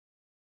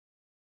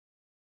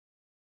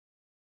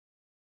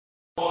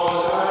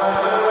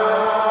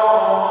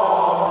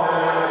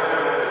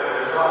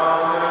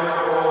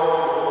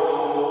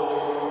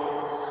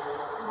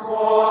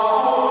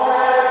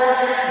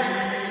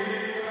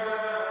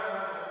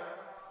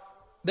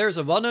There is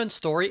a well-known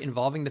story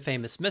involving the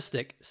famous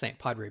mystic, St.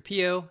 Padre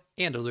Pio,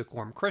 and a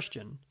lukewarm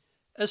Christian.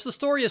 As the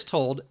story is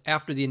told,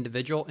 after the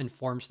individual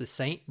informs the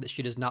saint that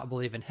she does not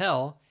believe in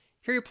hell,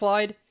 he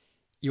replied,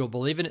 "You will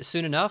believe in it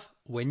soon enough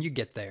when you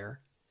get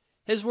there."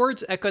 His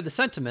words echoed the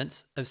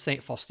sentiments of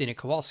St. Faustina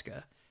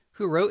Kowalska,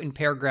 who wrote in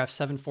paragraph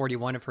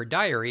 741 of her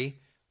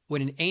diary,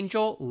 "When an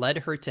angel led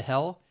her to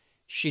hell,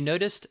 she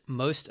noticed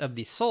most of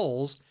the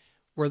souls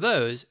were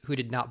those who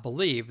did not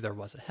believe there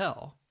was a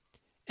hell."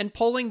 And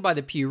polling by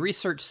the Pew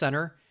Research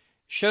Center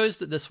shows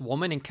that this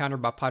woman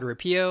encountered by Padre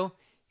Pio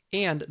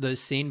and those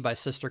seen by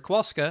Sister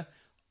Kowalska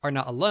are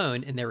not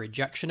alone in their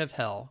rejection of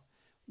hell.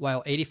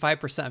 While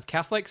 85% of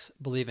Catholics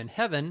believe in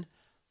heaven,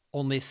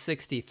 only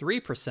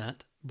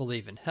 63%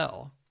 believe in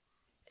hell.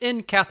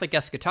 In Catholic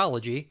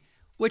eschatology,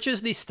 which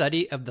is the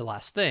study of the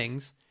last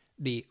things,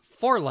 the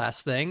four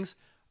last things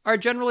are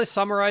generally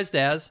summarized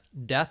as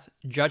death,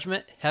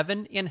 judgment,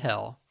 heaven, and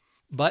hell.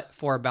 But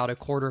for about a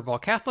quarter of all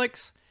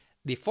Catholics,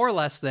 the four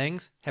last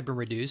things have been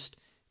reduced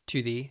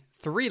to the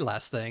three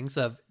last things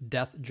of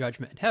death,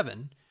 judgment, and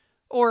heaven,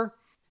 or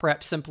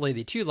perhaps simply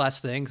the two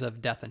last things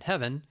of death and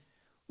heaven,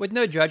 with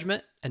no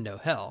judgment and no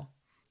hell.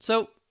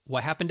 So,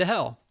 what happened to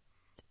hell?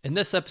 In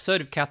this episode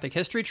of Catholic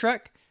History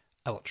Trek,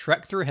 I will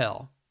trek through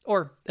hell,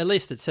 or at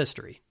least its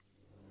history.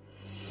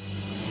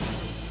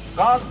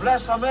 God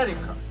bless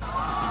America.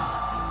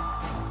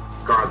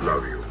 God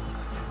love you.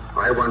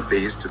 I want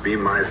these to be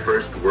my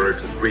first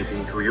words of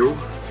greeting to you.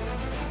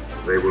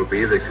 They will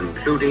be the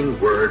concluding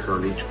words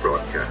on each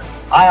broadcast.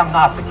 I am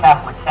not the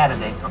Catholic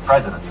candidate for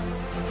president.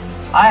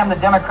 I am the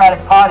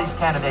Democratic Party's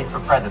candidate for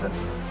president.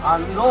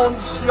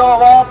 Annuncio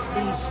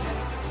optis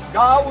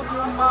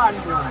gaudium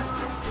magnum.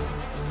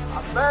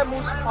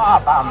 Habemus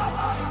papam.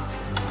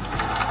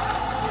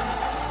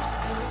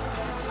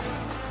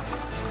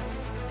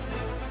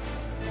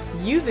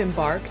 You've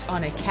embarked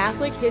on a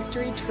Catholic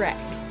history trek.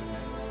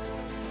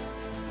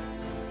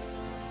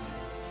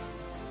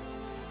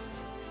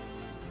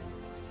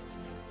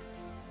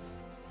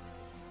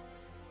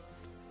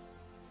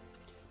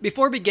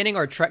 Before beginning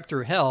our trek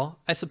through hell,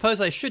 I suppose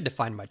I should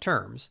define my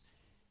terms.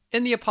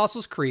 In the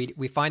Apostles' Creed,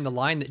 we find the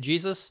line that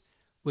Jesus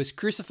was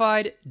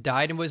crucified,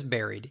 died, and was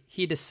buried.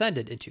 He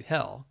descended into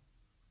hell.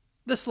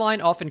 This line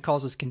often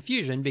causes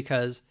confusion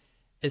because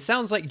it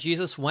sounds like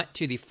Jesus went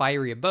to the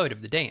fiery abode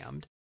of the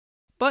damned.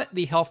 But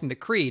the hell from the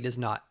Creed is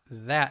not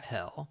that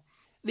hell.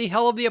 The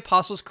hell of the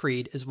Apostles'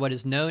 Creed is what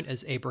is known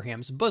as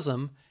Abraham's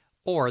bosom,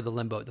 or the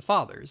limbo of the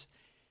fathers.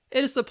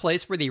 It is the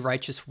place where the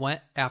righteous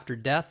went after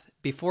death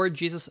before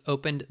Jesus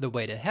opened the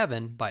way to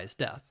heaven by his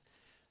death,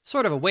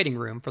 sort of a waiting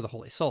room for the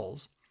holy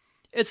souls.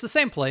 It's the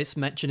same place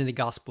mentioned in the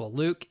Gospel of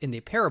Luke in the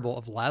parable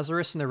of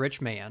Lazarus and the rich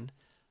man.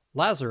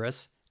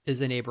 Lazarus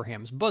is in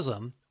Abraham's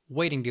bosom,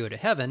 waiting to go to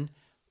heaven,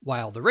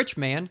 while the rich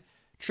man,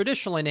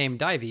 traditionally named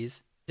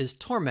Dives, is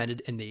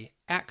tormented in the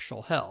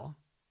actual hell.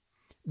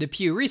 The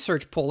Pew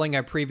Research polling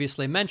I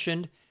previously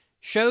mentioned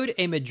showed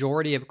a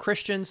majority of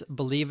Christians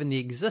believe in the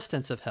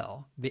existence of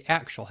hell, the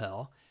actual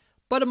hell,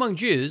 but among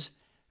Jews,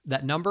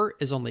 that number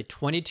is only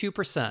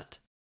 22%.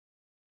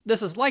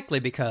 This is likely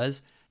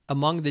because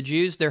among the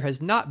Jews there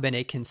has not been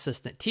a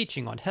consistent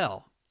teaching on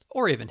hell,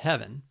 or even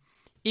heaven.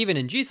 Even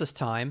in Jesus'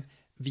 time,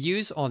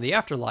 views on the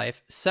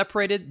afterlife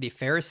separated the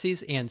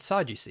Pharisees and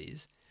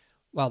Sadducees.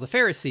 While the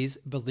Pharisees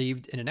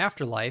believed in an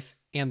afterlife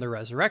and the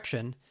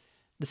resurrection,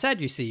 the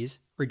Sadducees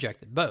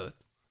rejected both,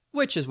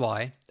 which is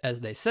why,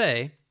 as they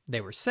say, they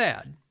were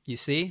sad, you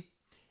see.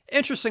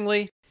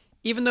 Interestingly,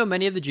 even though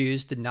many of the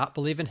Jews did not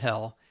believe in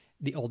hell,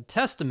 the Old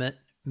Testament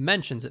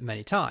mentions it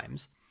many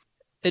times.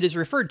 It is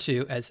referred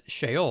to as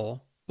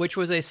Sheol, which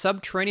was a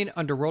subterranean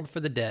underworld for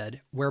the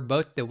dead where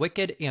both the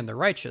wicked and the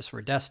righteous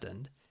were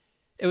destined.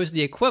 It was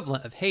the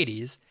equivalent of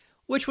Hades,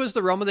 which was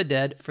the realm of the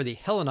dead for the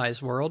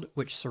Hellenized world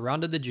which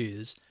surrounded the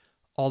Jews,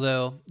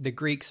 although the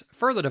Greeks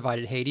further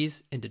divided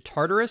Hades into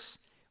Tartarus,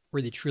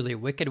 where the truly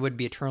wicked would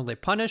be eternally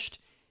punished,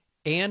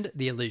 and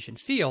the Elysian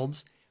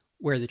Fields,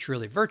 where the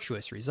truly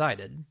virtuous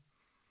resided.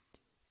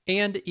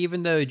 And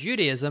even though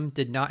Judaism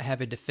did not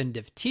have a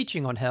definitive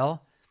teaching on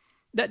hell,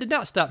 that did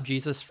not stop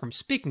Jesus from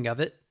speaking of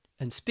it,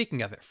 and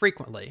speaking of it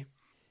frequently.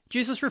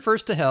 Jesus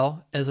refers to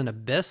hell as an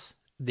abyss,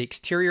 the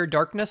exterior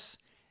darkness,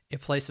 a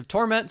place of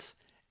torments,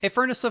 a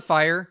furnace of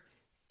fire,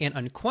 an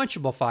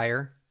unquenchable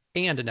fire,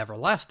 and an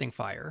everlasting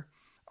fire.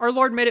 Our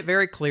Lord made it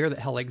very clear that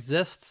hell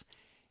exists,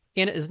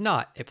 and it is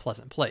not a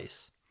pleasant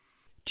place.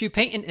 To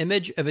paint an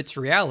image of its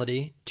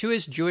reality to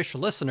his Jewish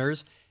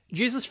listeners,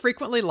 Jesus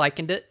frequently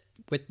likened it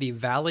with the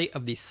Valley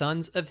of the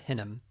Sons of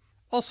Hinnom,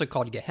 also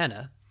called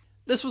Gehenna.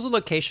 This was a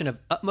location of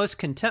utmost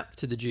contempt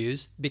to the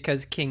Jews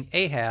because King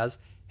Ahaz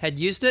had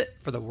used it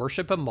for the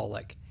worship of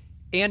Moloch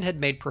and had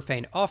made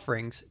profane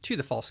offerings to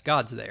the false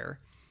gods there.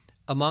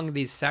 Among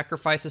these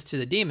sacrifices to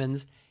the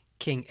demons,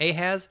 King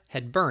Ahaz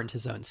had burned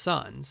his own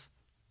sons.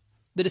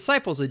 The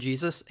disciples of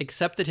Jesus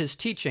accepted his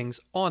teachings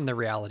on the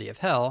reality of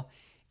hell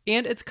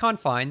and its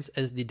confines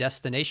as the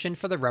destination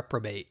for the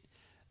reprobate.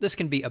 This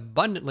can be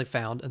abundantly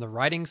found in the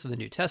writings of the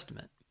New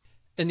Testament.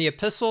 In the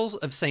epistles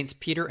of Saints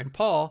Peter and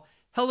Paul,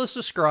 Hell is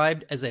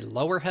described as a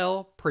lower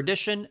hell,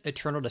 perdition,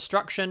 eternal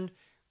destruction,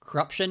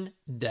 corruption,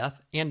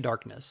 death, and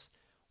darkness,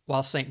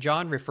 while St.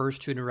 John refers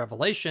to it in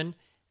Revelation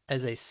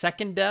as a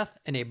second death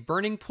and a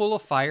burning pool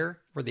of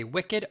fire where the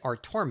wicked are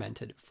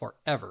tormented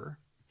forever.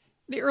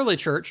 The early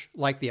church,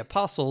 like the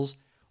apostles,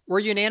 were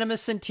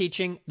unanimous in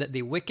teaching that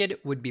the wicked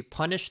would be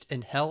punished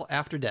in hell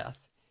after death,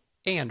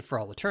 and for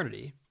all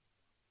eternity.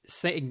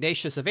 St.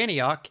 Ignatius of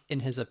Antioch, in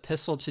his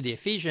epistle to the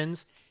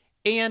Ephesians,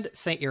 and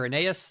St.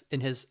 Irenaeus,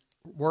 in his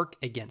work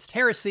against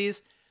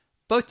heresies,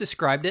 both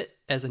described it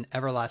as an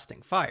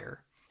everlasting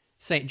fire.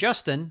 St.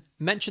 Justin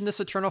mentioned this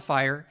eternal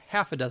fire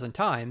half a dozen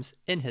times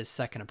in his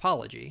second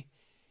apology.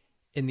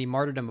 In the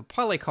Martyrdom of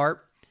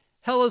Polycarp,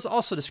 hell is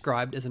also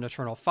described as an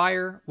eternal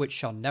fire which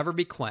shall never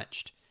be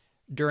quenched.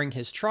 During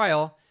his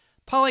trial,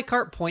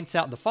 Polycarp points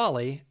out the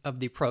folly of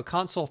the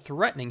proconsul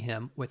threatening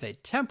him with a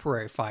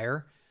temporary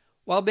fire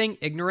while being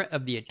ignorant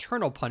of the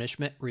eternal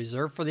punishment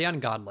reserved for the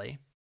ungodly.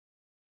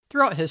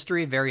 Throughout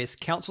history, various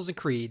councils and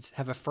creeds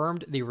have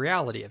affirmed the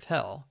reality of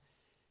hell.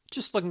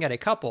 Just looking at a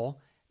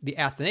couple, the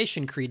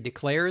Athanasian Creed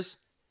declares,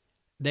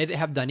 "They that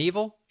have done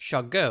evil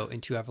shall go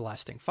into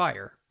everlasting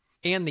fire."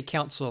 And the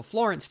Council of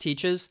Florence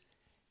teaches,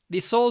 "The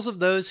souls of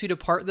those who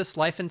depart this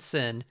life in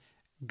sin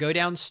go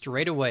down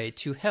straightway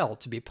to hell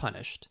to be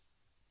punished."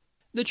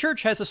 The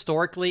Church has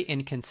historically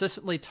and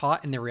consistently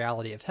taught in the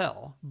reality of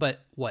hell,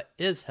 but what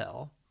is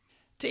hell?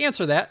 To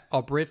answer that,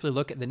 I'll briefly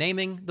look at the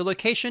naming, the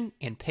location,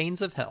 and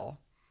pains of hell.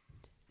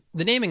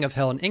 The naming of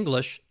hell in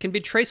English can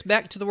be traced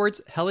back to the words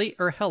heli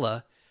or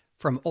hella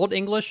from Old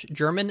English,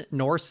 German,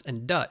 Norse,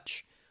 and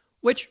Dutch,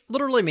 which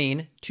literally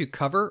mean to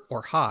cover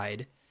or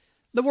hide.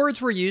 The words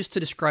were used to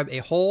describe a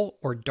hole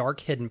or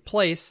dark hidden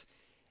place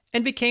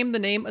and became the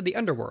name of the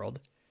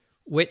underworld,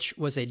 which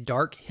was a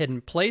dark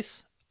hidden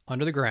place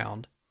under the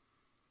ground.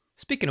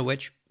 Speaking of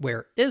which,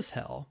 where is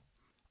hell?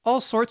 All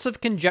sorts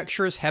of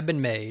conjectures have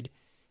been made,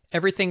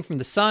 everything from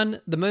the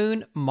sun, the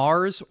moon,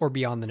 Mars, or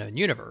beyond the known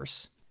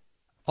universe.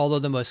 Although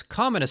the most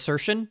common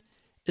assertion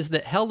is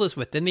that hell is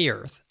within the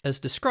earth, as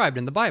described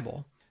in the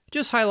Bible.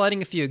 Just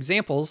highlighting a few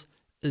examples,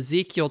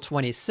 Ezekiel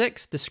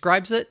 26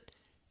 describes it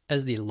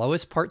as the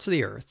lowest parts of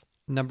the earth.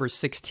 Numbers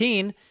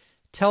 16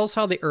 tells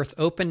how the earth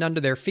opened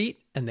under their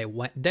feet and they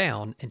went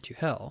down into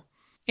hell.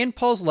 And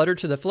Paul's letter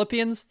to the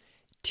Philippians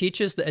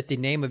teaches that at the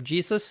name of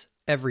Jesus,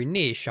 every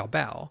knee shall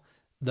bow,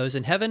 those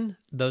in heaven,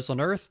 those on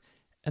earth,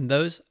 and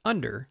those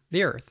under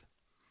the earth.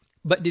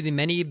 But do the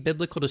many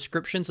biblical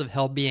descriptions of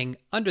hell being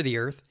under the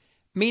earth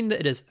mean that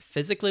it is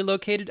physically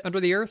located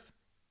under the earth?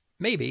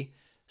 Maybe.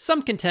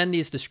 Some contend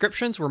these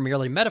descriptions were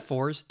merely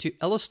metaphors to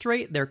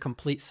illustrate their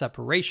complete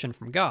separation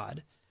from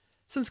God.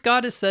 Since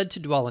God is said to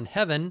dwell in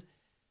heaven,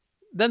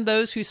 then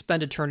those who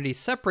spend eternity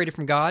separated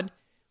from God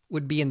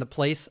would be in the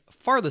place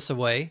farthest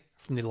away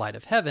from the light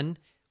of heaven,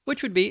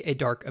 which would be a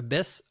dark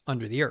abyss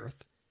under the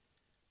earth.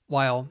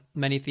 While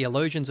many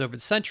theologians over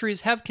the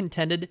centuries have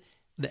contended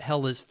that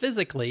hell is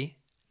physically,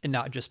 and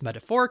not just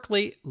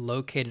metaphorically,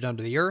 located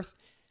under the earth,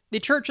 the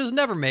Church has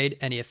never made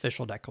any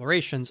official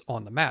declarations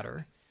on the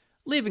matter,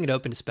 leaving it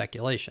open to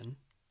speculation.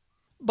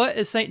 But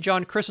as St.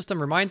 John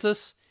Chrysostom reminds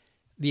us,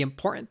 the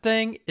important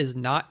thing is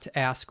not to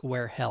ask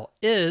where hell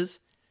is,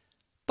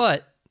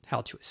 but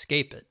how to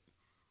escape it.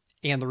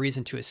 And the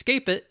reason to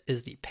escape it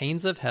is the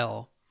pains of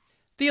hell.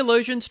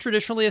 Theologians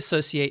traditionally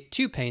associate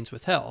two pains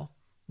with hell,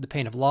 the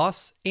pain of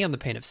loss and the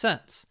pain of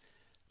sense.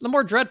 The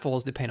more dreadful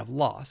is the pain of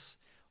loss,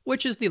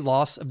 which is the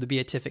loss of the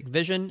beatific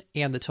vision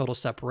and the total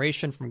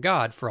separation from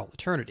God for all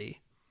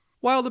eternity,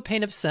 while the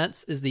pain of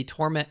sense is the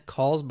torment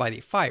caused by the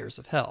fires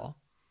of hell.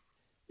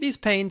 These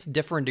pains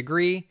differ in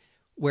degree,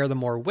 where the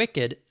more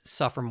wicked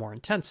suffer more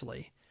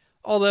intensely,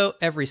 although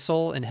every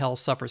soul in hell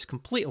suffers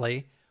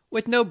completely,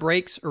 with no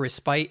breaks or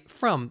respite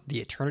from the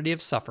eternity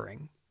of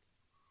suffering.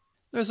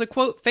 There's a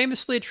quote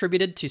famously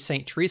attributed to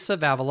St. Teresa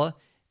of Avila,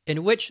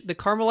 in which the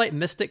Carmelite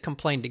mystic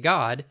complained to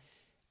God,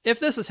 "If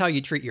this is how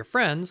you treat your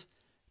friends,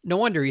 no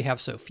wonder you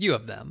have so few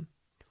of them."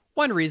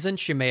 One reason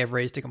she may have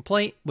raised a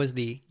complaint was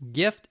the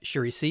gift she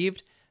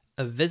received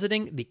of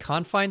visiting the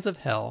confines of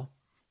hell.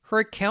 Her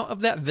account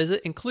of that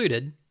visit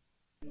included,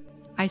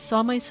 "I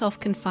saw myself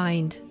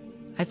confined.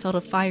 I felt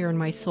a fire in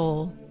my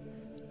soul.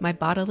 My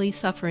bodily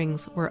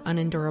sufferings were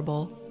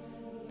unendurable.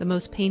 The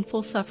most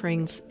painful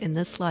sufferings in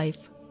this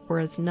life were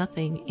as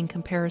nothing in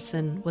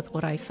comparison with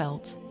what I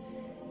felt,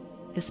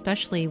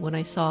 especially when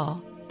I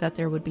saw that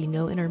there would be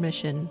no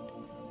intermission,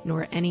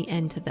 nor any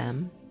end to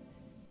them."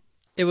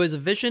 It was a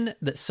vision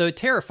that so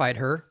terrified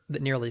her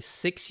that nearly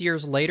 6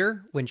 years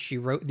later, when she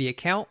wrote the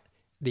account,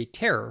 the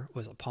terror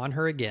was upon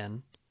her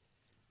again.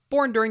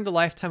 Born during the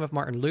lifetime of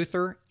Martin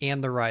Luther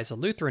and the rise of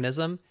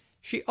Lutheranism,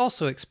 she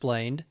also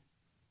explained,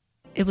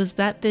 "It was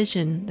that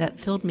vision that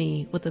filled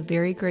me with a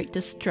very great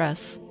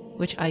distress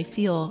which I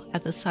feel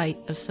at the sight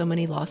of so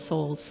many lost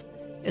souls,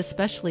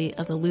 especially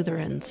of the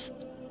Lutherans,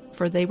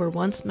 for they were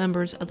once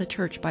members of the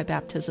Church by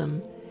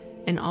baptism,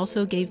 and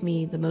also gave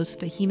me the most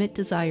vehement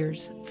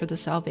desires for the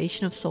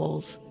salvation of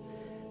souls.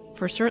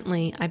 For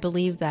certainly I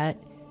believe that,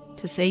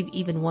 to save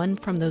even one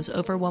from those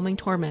overwhelming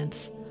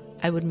torments,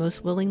 I would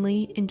most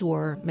willingly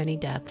endure many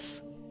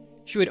deaths.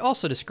 She would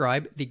also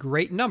describe the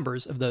great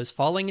numbers of those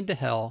falling into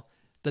hell,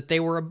 that they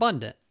were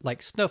abundant,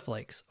 like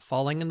snowflakes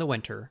falling in the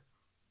winter.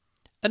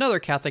 Another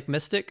Catholic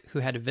mystic who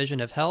had a vision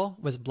of hell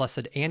was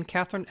Blessed Anne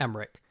Catherine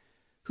Emmerich,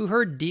 who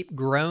heard deep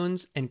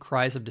groans and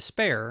cries of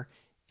despair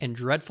and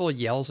dreadful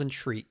yells and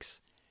shrieks.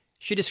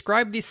 She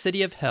described the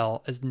city of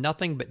hell as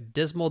nothing but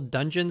dismal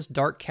dungeons,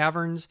 dark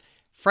caverns,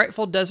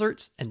 frightful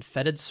deserts, and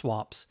fetid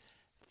swamps,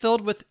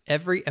 filled with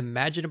every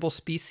imaginable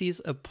species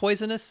of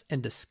poisonous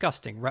and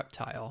disgusting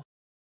reptile.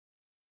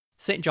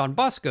 St. John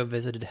Bosco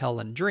visited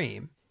hell in a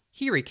dream.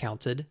 He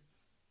recounted,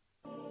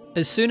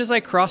 "As soon as I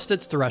crossed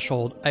its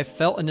threshold, I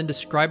felt an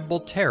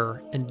indescribable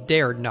terror and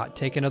dared not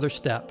take another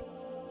step.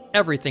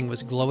 Everything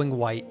was glowing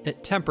white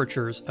at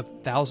temperatures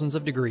of thousands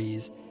of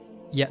degrees,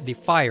 yet the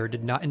fire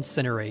did not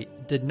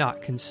incinerate, did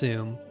not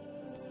consume.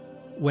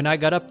 When I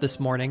got up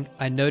this morning,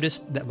 I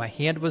noticed that my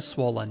hand was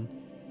swollen,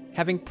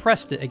 having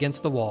pressed it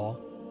against the wall,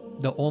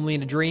 though only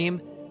in a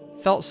dream,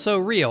 felt so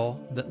real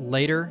that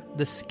later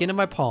the skin of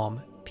my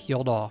palm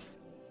peeled off."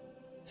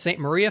 St.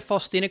 Maria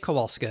Faustina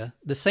Kowalska,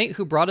 the saint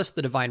who brought us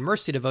the Divine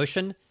Mercy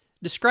devotion,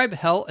 described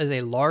hell as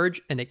a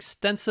large and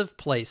extensive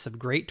place of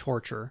great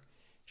torture.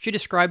 She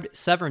described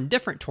 7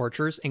 different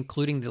tortures,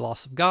 including the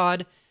loss of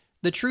God,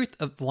 the truth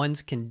of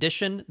one's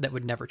condition that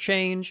would never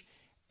change,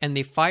 and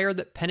the fire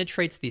that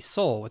penetrates the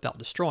soul without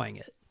destroying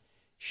it.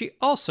 She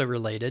also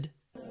related,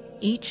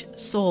 Each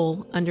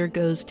soul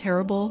undergoes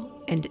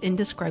terrible and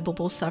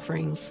indescribable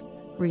sufferings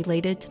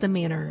related to the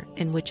manner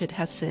in which it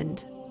has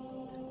sinned.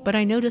 But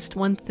I noticed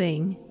one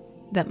thing,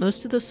 that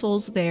most of the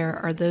souls there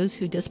are those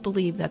who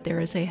disbelieve that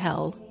there is a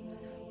hell.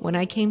 When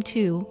I came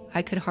to,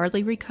 I could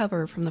hardly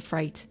recover from the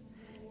fright.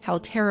 How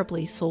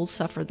terribly souls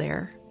suffer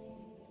there.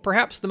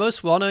 Perhaps the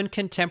most well-known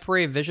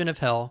contemporary vision of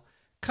hell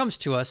comes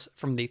to us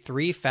from the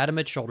 3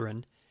 Fatima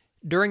children.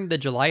 During the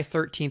July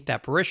 13th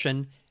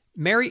apparition,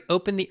 Mary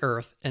opened the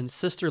earth and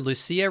Sister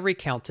Lucia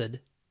recounted,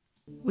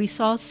 We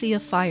saw a sea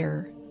of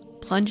fire.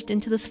 Plunged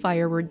into this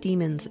fire were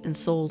demons and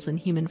souls in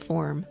human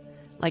form,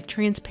 like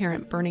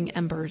transparent burning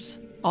embers,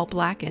 all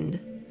blackened,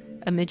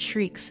 amid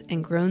shrieks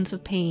and groans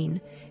of pain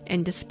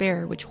and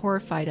despair which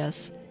horrified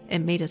us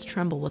and made us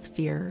tremble with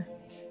fear.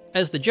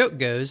 As the joke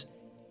goes,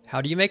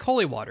 how do you make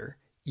holy water?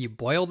 You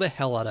boil the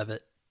hell out of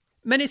it.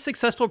 Many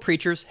successful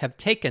preachers have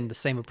taken the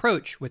same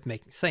approach with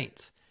making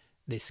saints.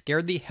 They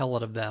scared the hell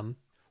out of them.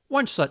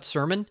 One such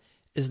sermon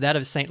is that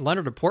of St.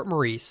 Leonard of Port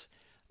Maurice.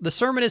 The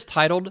sermon is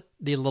titled,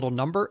 The Little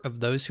Number of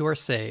Those Who Are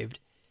Saved.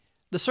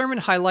 The sermon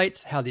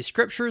highlights how the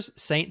scriptures,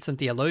 saints, and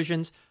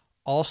theologians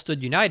all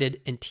stood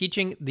united in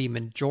teaching the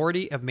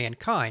majority of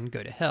mankind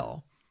go to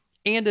hell,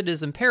 and it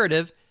is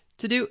imperative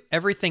to do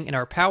everything in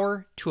our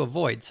power to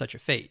avoid such a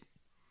fate.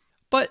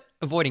 But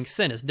avoiding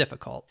sin is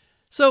difficult.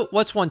 So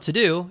what's one to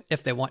do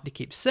if they want to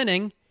keep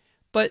sinning,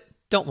 but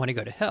don't want to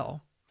go to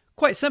hell?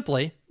 Quite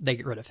simply, they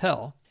get rid of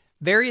hell.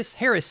 Various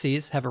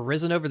heresies have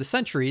arisen over the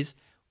centuries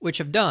which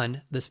have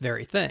done this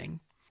very thing,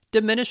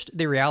 diminished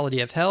the reality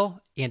of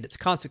hell and its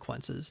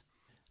consequences.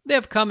 They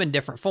have come in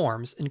different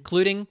forms,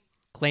 including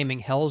claiming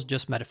hell's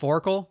just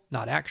metaphorical,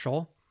 not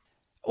actual,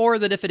 or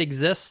that if it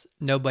exists,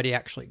 nobody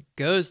actually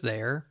goes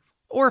there,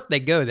 or if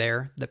they go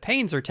there, the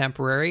pains are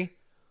temporary,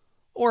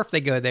 or if they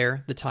go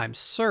there, the time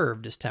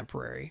served is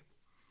temporary.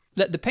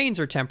 That the pains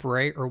are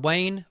temporary or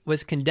wane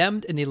was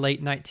condemned in the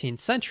late 19th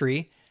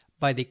century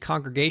by the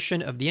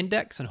Congregation of the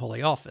Index and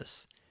Holy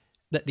Office.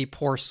 That the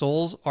poor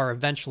souls are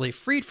eventually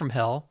freed from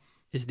hell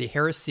is the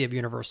heresy of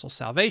universal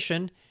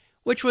salvation,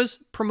 which was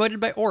promoted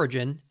by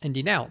Origen and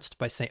denounced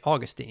by St.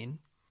 Augustine.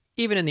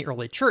 Even in the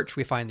early church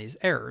we find these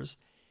errors.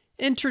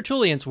 In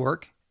Tertullian's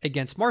work,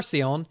 Against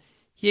Marcion,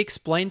 he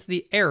explains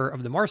the error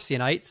of the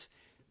Marcionites,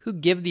 who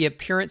give the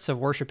appearance of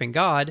worshiping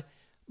God,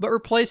 but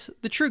replace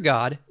the true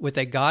God with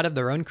a god of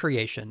their own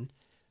creation.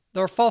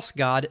 Their false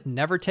god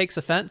never takes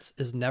offense,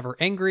 is never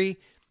angry,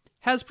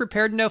 has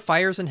prepared no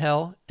fires in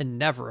hell, and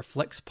never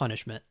afflicts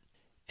punishment.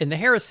 In the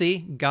heresy,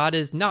 God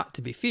is not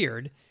to be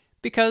feared,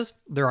 because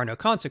there are no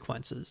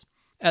consequences.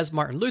 As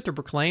Martin Luther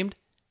proclaimed,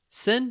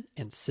 sin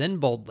and sin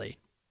boldly.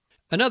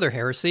 Another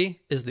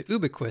heresy is the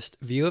ubiquist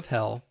view of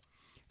hell.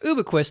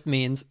 Ubiquist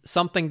means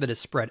something that is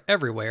spread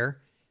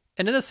everywhere,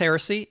 and in this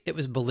heresy it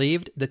was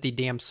believed that the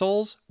damned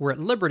souls were at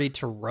liberty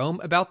to roam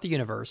about the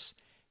universe,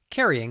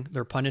 carrying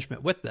their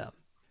punishment with them.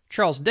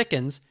 Charles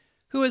Dickens,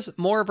 who is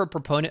more of a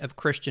proponent of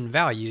Christian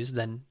values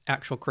than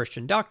actual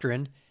Christian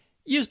doctrine,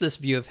 used this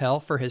view of hell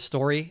for his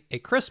story A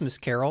Christmas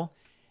Carol,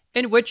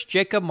 in which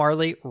Jacob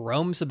Marley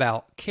roams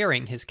about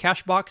carrying his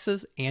cash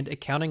boxes and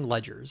accounting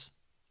ledgers.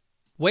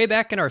 Way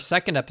back in our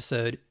second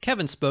episode,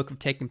 Kevin spoke of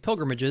taking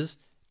pilgrimages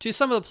to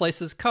some of the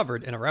places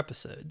covered in our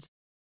episodes.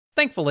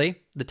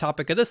 Thankfully, the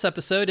topic of this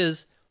episode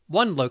is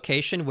one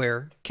location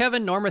where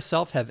Kevin nor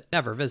myself have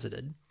never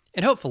visited,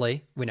 and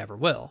hopefully we never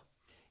will.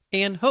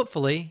 And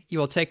hopefully you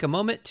will take a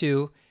moment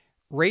to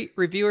rate,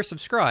 review, or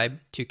subscribe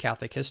to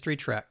Catholic History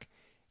Trek.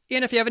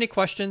 And if you have any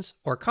questions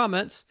or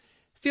comments,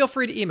 feel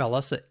free to email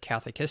us at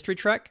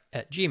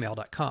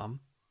catholichistorytrek@gmail.com.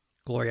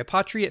 Gloria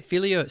Patri et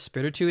Filio et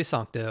Spiritui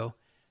Sancto.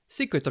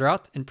 sicut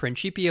erat in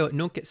principio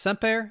nunc et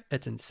semper,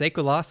 et in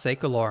saecula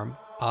saeculorum.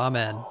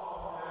 Amen.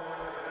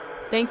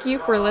 Thank you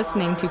for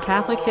listening to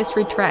Catholic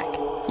History Trek.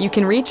 You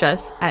can reach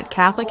us at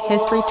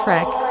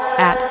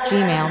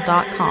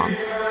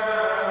catholichistorytrek@gmail.com.